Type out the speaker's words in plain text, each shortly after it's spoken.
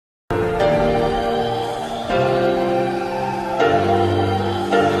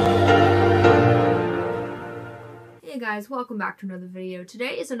guys, welcome back to another video.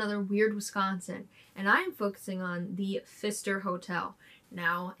 Today is another Weird Wisconsin, and I am focusing on the Pfister Hotel.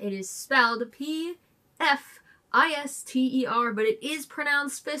 Now, it is spelled P-F-I-S-T-E-R, but it is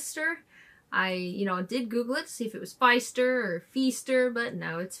pronounced Pfister. I did Google it to see if it was Pfister or Feaster, but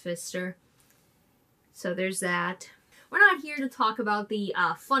no, it's Pfister. So there's that. We're not here to talk about the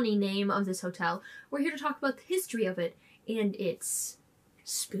funny name of this hotel. We're here to talk about the history of it and its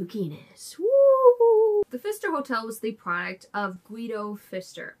spookiness. Woo! The Pfister Hotel was the product of Guido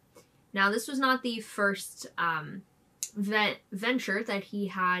Pfister. Now, this was not the first venture that he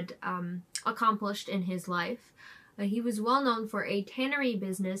had accomplished in his life. He was well known for a tannery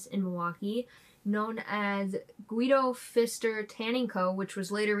business in Milwaukee known as Guido Pfister Tanning Co., which was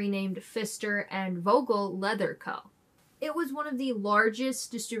later renamed Pfister and Vogel Leather Co. It was one of the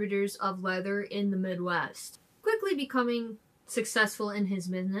largest distributors of leather in the Midwest. Quickly becoming successful in his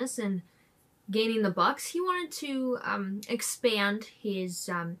business and gaining the bucks, he wanted to expand his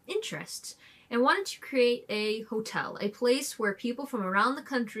interests and wanted to create a hotel, a place where people from around the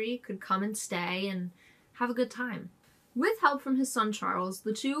country could come and stay and have a good time. With help from his son Charles,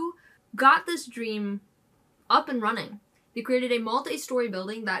 the two got this dream up and running. They created a multi-story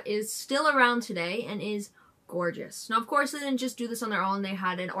building that is still around today and is gorgeous. Now, of course, they didn't just do this on their own. They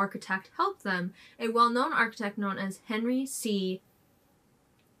had an architect help them, a well-known architect known as Henry C.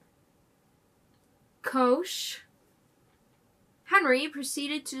 Koch. Henry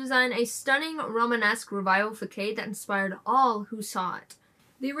proceeded to design a stunning Romanesque revival facade that inspired all who saw it.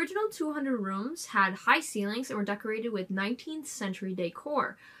 The original 200 rooms had high ceilings and were decorated with 19th century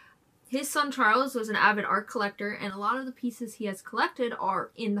decor. His son Charles was an avid art collector, and a lot of the pieces he has collected are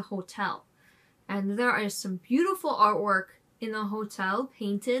in the hotel. And there is some beautiful artwork in the hotel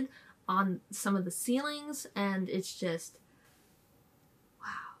painted on some of the ceilings, and it's just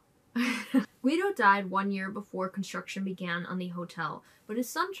wow. Guido died 1 year before construction began on the hotel, but his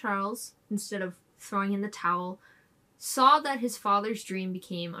son Charles, instead of throwing in the towel, saw that his father's dream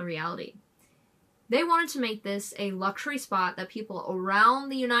became a reality. They wanted to make this a luxury spot that people around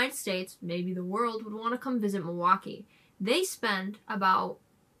the United States, maybe the world, would want to come visit Milwaukee. They spent about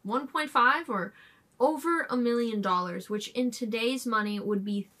 1.5 or over $1 million, which in today's money would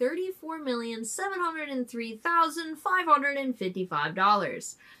be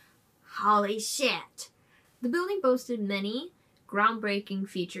 $34,703,555. Holy shit! The building boasted many groundbreaking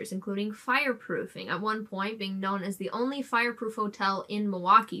features, including fireproofing, at one point being known as the only fireproof hotel in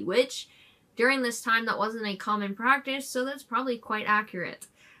Milwaukee, which during this time that wasn't a common practice, so that's probably quite accurate.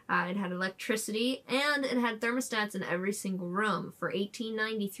 It had electricity, and it had thermostats in every single room. For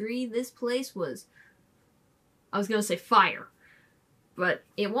 1893, this place was, I was going to say fire, but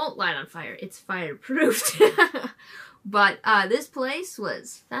it won't light on fire. It's fireproofed. But this place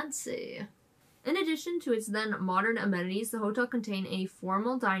was fancy. In addition to its then modern amenities, the hotel contained a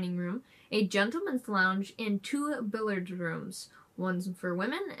formal dining room, a gentleman's lounge, and 2 billiard rooms, one for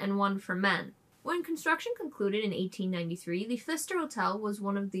women and one for men. When construction concluded in 1893, the Pfister Hotel was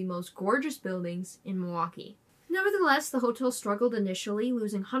one of the most gorgeous buildings in Milwaukee. Nevertheless, the hotel struggled initially,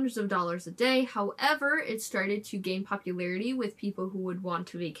 losing hundreds of dollars a day. However, it started to gain popularity with people who would want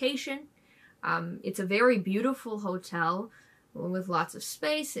to vacation. It's a very beautiful hotel with lots of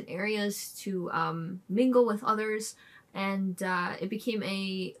space and areas to mingle with others, and it became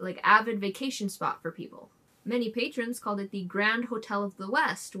a avid vacation spot for people. Many patrons called it the Grand Hotel of the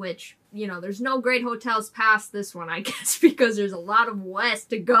West, which, there's no great hotels past this one, I guess, because there's a lot of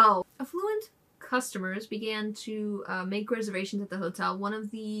west to go. Affluent customers began to make reservations at the hotel. One of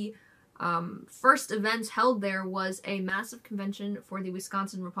the first events held there was a massive convention for the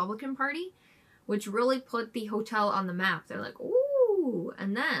Wisconsin Republican Party, which really put the hotel on the map. They're like, ooh,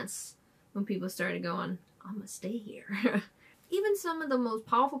 and that's when people started going, I'm gonna stay here. Even some of the most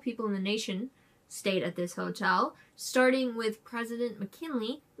powerful people in the nation stayed at this hotel, starting with President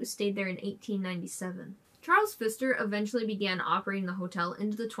McKinley, who stayed there in 1897. Charles Pfister eventually began operating the hotel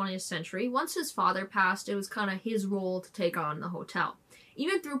into the 20th century. Once his father passed, it was kind of his role to take on the hotel.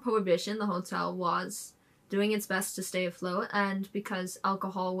 Even through Prohibition, the hotel was doing its best to stay afloat, and because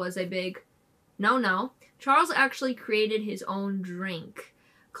alcohol was a big no, Charles actually created his own drink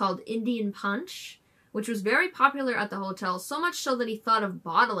called Indian Punch, which was very popular at the hotel, so much so that he thought of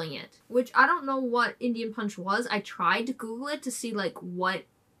bottling it. Which, I don't know what Indian Punch was. I tried to Google it to see, what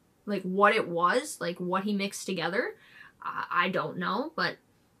it was, what he mixed together. I don't know, but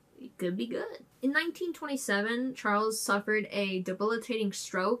it could be good. In 1927, Charles suffered a debilitating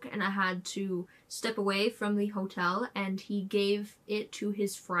stroke and had to step away from the hotel, and he gave it to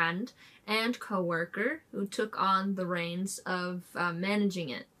his friend and co-worker, who took on the reins of managing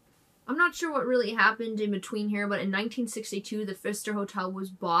it. I'm not sure what really happened in between here, but in 1962, the Pfister Hotel was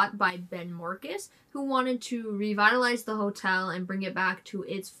bought by Ben Marcus, who wanted to revitalize the hotel and bring it back to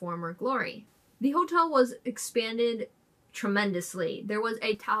its former glory. The hotel was expanded tremendously. There was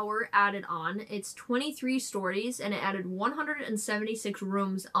a tower added on. It's 23 stories, and it added 176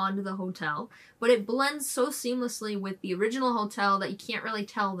 rooms onto the hotel, but it blends so seamlessly with the original hotel that you can't really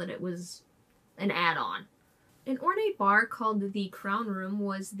tell that it was an add-on. An ornate bar called the Crown Room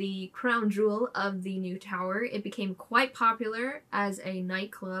was the crown jewel of the new tower. It became quite popular as a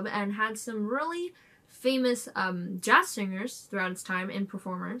nightclub and had some really famous jazz singers throughout its time and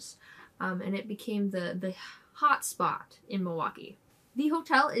performers, and it became the hot spot in Milwaukee. The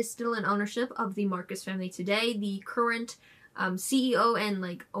hotel is still in ownership of the Marcus family today. The current CEO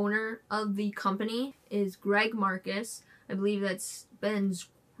and owner of the company is Greg Marcus. I believe that's Ben's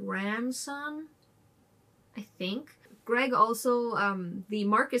grandson, I think. Greg also, the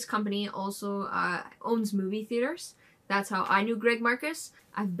Marcus company also owns movie theaters. That's how I knew Greg Marcus.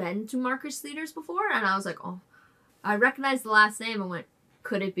 I've been to Marcus theaters before, and I was like, oh, I recognized the last name and went,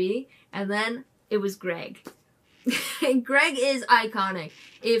 could it be? And then it was Greg. Greg is iconic.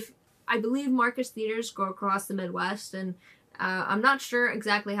 I believe Marcus theaters go across the Midwest, and I'm not sure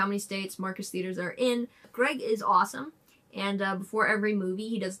exactly how many states Marcus theaters are in. Greg is awesome. And before every movie,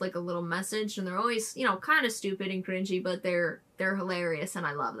 he does like a little message, and they're always, kind of stupid and cringy, but they're hilarious, and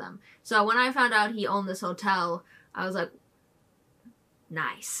I love them. So when I found out he owned this hotel, I was like,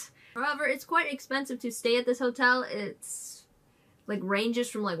 nice. However, it's quite expensive to stay at this hotel. It's ranges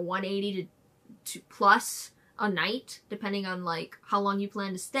from $180 to plus a night, depending on how long you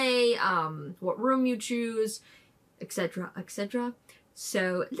plan to stay, what room you choose, etc., etc.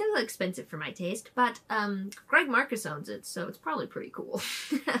 So, a little expensive for my taste, but Greg Marcus owns it, so it's probably pretty cool.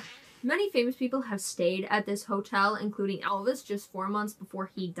 Many famous people have stayed at this hotel, including Elvis just 4 months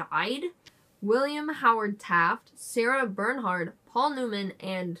before he died, William Howard Taft, Sarah Bernhardt, Paul Newman,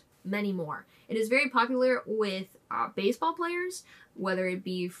 and many more. It is very popular with baseball players, whether it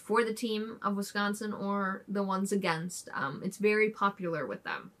be for the team of Wisconsin or the ones against. It's very popular with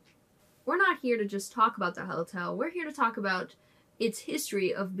them. We're not here to just talk about the hotel, we're here to talk about its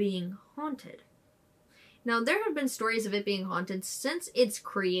history of being haunted. Now, there have been stories of it being haunted since its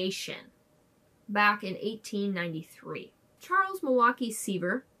creation, back in 1893. Charles Milwaukee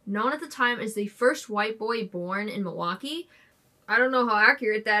Seaver, known at the time as the first white boy born in Milwaukee, I don't know how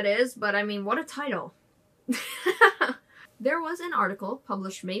accurate that is, but I mean, what a title. There was an article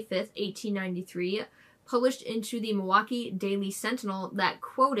published May 5th, 1893, published into the Milwaukee Daily Sentinel that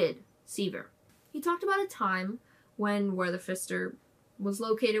quoted Seaver. He talked about a time when where the Pfister was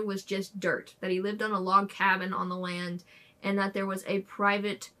located was just dirt, that he lived on a log cabin on the land, and that there was a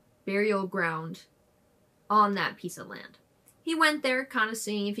private burial ground on that piece of land. He went there kind of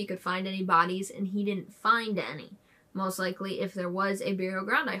seeing if he could find any bodies, and he didn't find any. Most likely, if there was a burial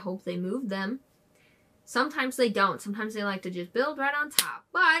ground, I hope they moved them. Sometimes they don't. Sometimes they like to just build right on top.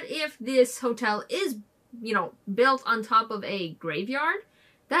 But if this hotel is, built on top of a graveyard,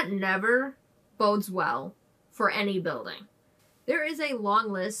 that never bodes well for any building. There is a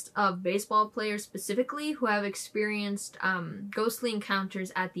long list of baseball players specifically who have experienced ghostly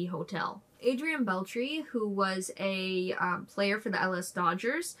encounters at the hotel. Adrian Beltre, who was a player for the LS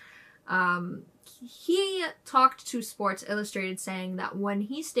Dodgers, he talked to Sports Illustrated saying that when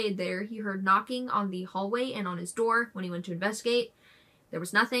he stayed there, he heard knocking on the hallway and on his door when he went to investigate. There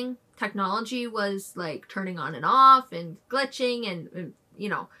was nothing. Technology was turning on and off and glitching and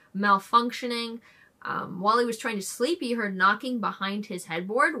malfunctioning. While he was trying to sleep, he heard knocking behind his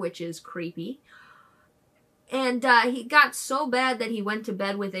headboard, which is creepy. And he got so bad that he went to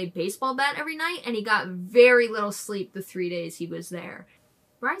bed with a baseball bat every night, and he got very little sleep the 3 days he was there.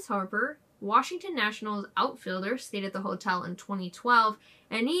 Bryce Harper, Washington Nationals outfielder, stayed at the hotel in 2012,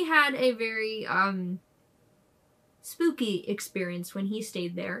 and he had a very spooky experience when he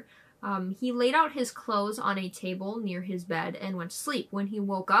stayed there. He laid out his clothes on a table near his bed and went to sleep. When he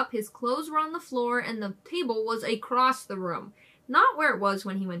woke up, his clothes were on the floor and the table was across the room, not where it was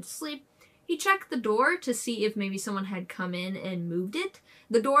when he went to sleep. He checked the door to see if maybe someone had come in and moved it.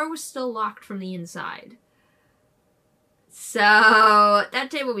 The door was still locked from the inside. So, that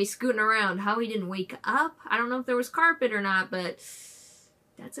table would be scooting around. How he didn't wake up, I don't know if there was carpet or not, but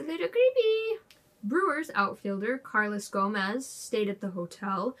that's a little creepy. Brewers outfielder Carlos Gomez stayed at the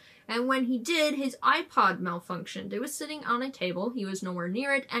hotel, and when he did, his iPod malfunctioned. It was sitting on a table, he was nowhere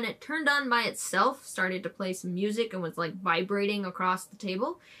near it, and it turned on by itself, started to play some music, and was vibrating across the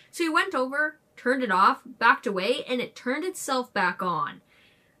table. So he went over, turned it off, backed away, and it turned itself back on.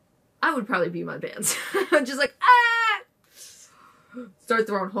 I would probably be my pants. Just ah! Start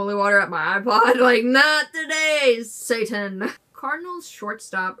throwing holy water at my iPod. Like, not today, Satan. Cardinals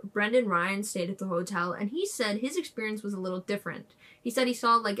shortstop Brendan Ryan stayed at the hotel, and he said his experience was a little different. He said he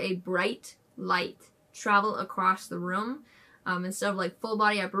saw like a bright light travel across the room. Instead of like full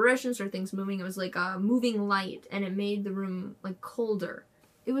body apparitions or things moving, it was like a moving light, and it made the room like colder.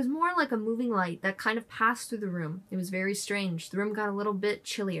 It was more like a moving light that kind of passed through the room. It was very strange. The room got a little bit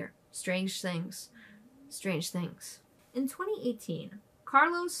chillier. Strange things. Strange things. In 2018,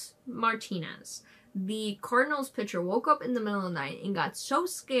 Carlos Martinez, the Cardinals pitcher, woke up in the middle of the night and got so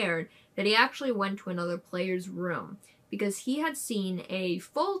scared that he actually went to another player's room because he had seen a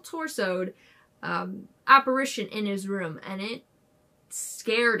full torsoed apparition in his room, and it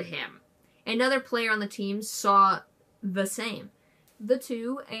scared him. Another player on the team saw the same. The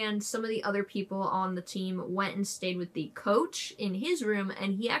two and some of the other people on the team went and stayed with the coach in his room,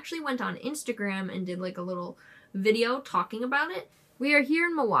 and he actually went on Instagram and did like a little video talking about it. We are here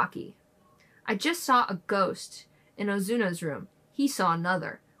in Milwaukee. I just saw a ghost in Ozuna's room. He saw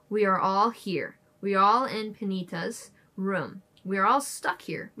another. We are all here. We are all in Panita's room. We are all stuck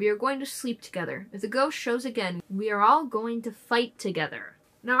here. We are going to sleep together. If the ghost shows again, we are all going to fight together.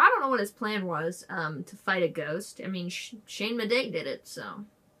 Now, I don't know what his plan was to fight a ghost. I mean, Shane Madej did it, so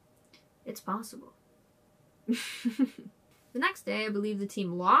it's possible. The next day, I believe the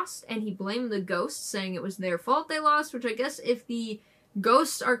team lost, and he blamed the ghosts, saying it was their fault they lost, which I guess if the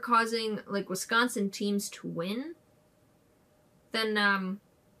ghosts are causing, like, Wisconsin teams to win, then,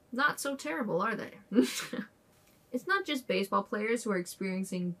 not so terrible, are they? It's not just baseball players who are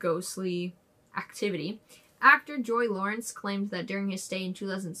experiencing ghostly activity. Actor Joy Lawrence claimed that during his stay in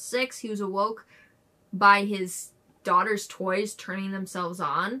 2006, he was awoke by his daughter's toys turning themselves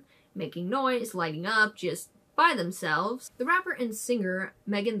on, making noise, lighting up, just by themselves. The rapper and singer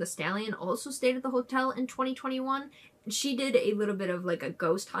Megan Thee Stallion also stayed at the hotel in 2021. She did a little bit of like a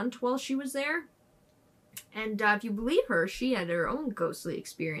ghost hunt while she was there. And if you believe her, she had her own ghostly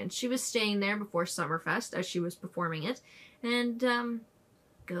experience. She was staying there before Summerfest as she was performing it. And,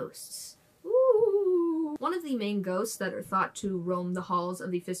 ghosts. Ooh. One of the main ghosts that are thought to roam the halls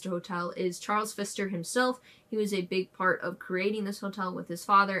of the Pfister Hotel is Charles Pfister himself. He was a big part of creating this hotel with his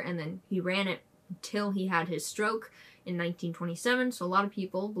father, and then he ran it until he had his stroke in 1927. So a lot of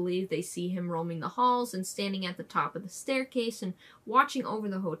people believe they see him roaming the halls and standing at the top of the staircase and watching over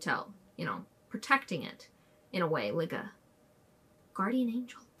the hotel, you know, protecting it in a way, like a guardian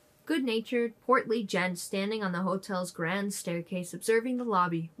angel. Good-natured, portly gent standing on the hotel's grand staircase, observing the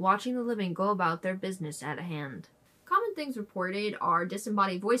lobby, watching the living go about their business at hand. Common things reported are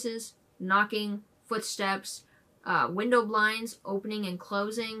disembodied voices, knocking, footsteps, window blinds opening and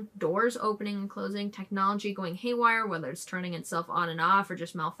closing, doors opening and closing, technology going haywire, whether it's turning itself on and off or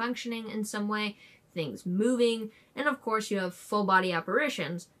just malfunctioning in some way, things moving, and of course you have full-body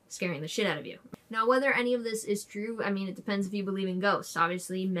apparitions scaring the shit out of you. Now, whether any of this is true, I mean, it depends if you believe in ghosts.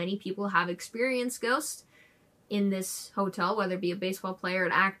 Obviously, many people have experienced ghosts in this hotel, whether it be a baseball player,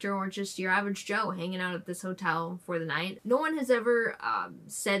 an actor, or just your average Joe hanging out at this hotel for the night. No one has ever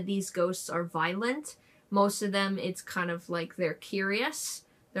said these ghosts are violent. Most of them, it's kind of like they're curious.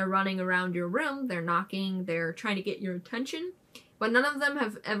 They're running around your room, they're knocking, they're trying to get your attention. But none of them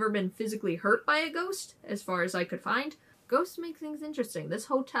have ever been physically hurt by a ghost, as far as I could find. Ghosts make things interesting. This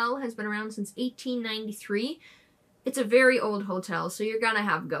hotel has been around since 1893. It's a very old hotel, so you're gonna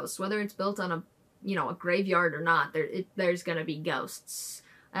have ghosts. Whether it's built on a, you know, a graveyard or not, there's gonna be ghosts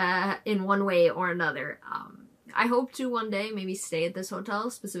in one way or another. I hope to one day maybe stay at this hotel,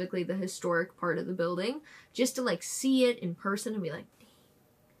 specifically the historic part of the building, just to like see it in person and be like, dang,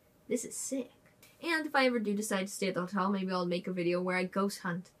 this is sick. And if I ever do decide to stay at the hotel, maybe I'll make a video where I ghost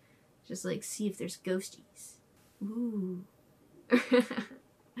hunt. Just like see if there's ghosties. Ooh.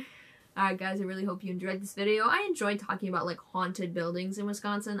 Alright guys, I really hope you enjoyed this video. I enjoyed talking about like haunted buildings in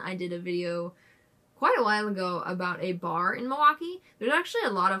Wisconsin. I did a video quite a while ago about a bar in Milwaukee. There's actually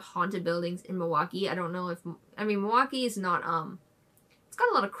a lot of haunted buildings in Milwaukee. I don't know if, I mean, Milwaukee is not, it's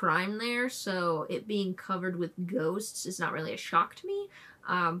got a lot of crime there, so it being covered with ghosts is not really a shock to me.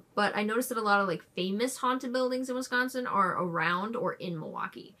 But I noticed that a lot of like famous haunted buildings in Wisconsin are around or in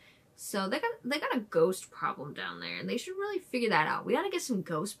Milwaukee. So they got a ghost problem down there, and they should really figure that out. We gotta get some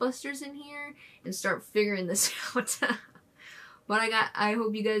Ghostbusters in here and start figuring this out. But I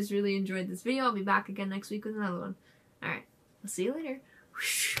hope you guys really enjoyed this video. I'll be back again next week with another one. Alright, I'll see you later.